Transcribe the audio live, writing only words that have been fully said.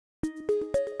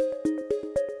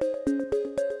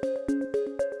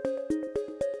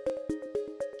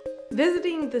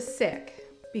Visiting the sick,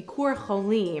 bikur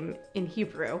cholim in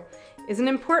Hebrew, is an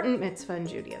important mitzvah in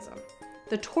Judaism.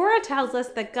 The Torah tells us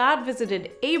that God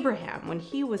visited Abraham when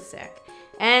he was sick,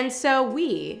 and so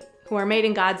we, who are made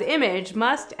in God's image,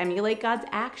 must emulate God's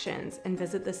actions and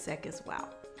visit the sick as well.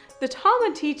 The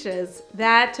Talmud teaches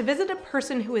that to visit a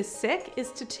person who is sick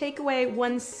is to take away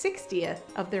 1/60th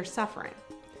of their suffering.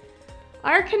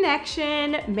 Our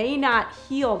connection may not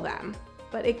heal them,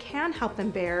 but it can help them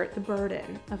bear the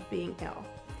burden of being ill.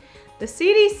 The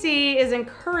CDC is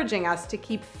encouraging us to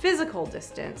keep physical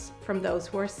distance from those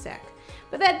who are sick,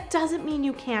 but that doesn't mean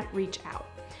you can't reach out.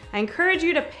 I encourage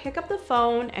you to pick up the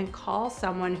phone and call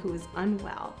someone who is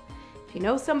unwell. If you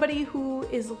know somebody who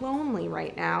is lonely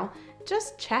right now,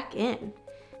 just check in.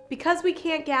 Because we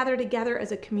can't gather together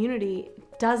as a community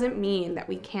doesn't mean that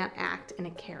we can't act in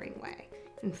a caring way.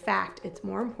 In fact, it's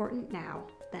more important now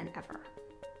than ever.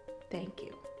 Thank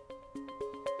you.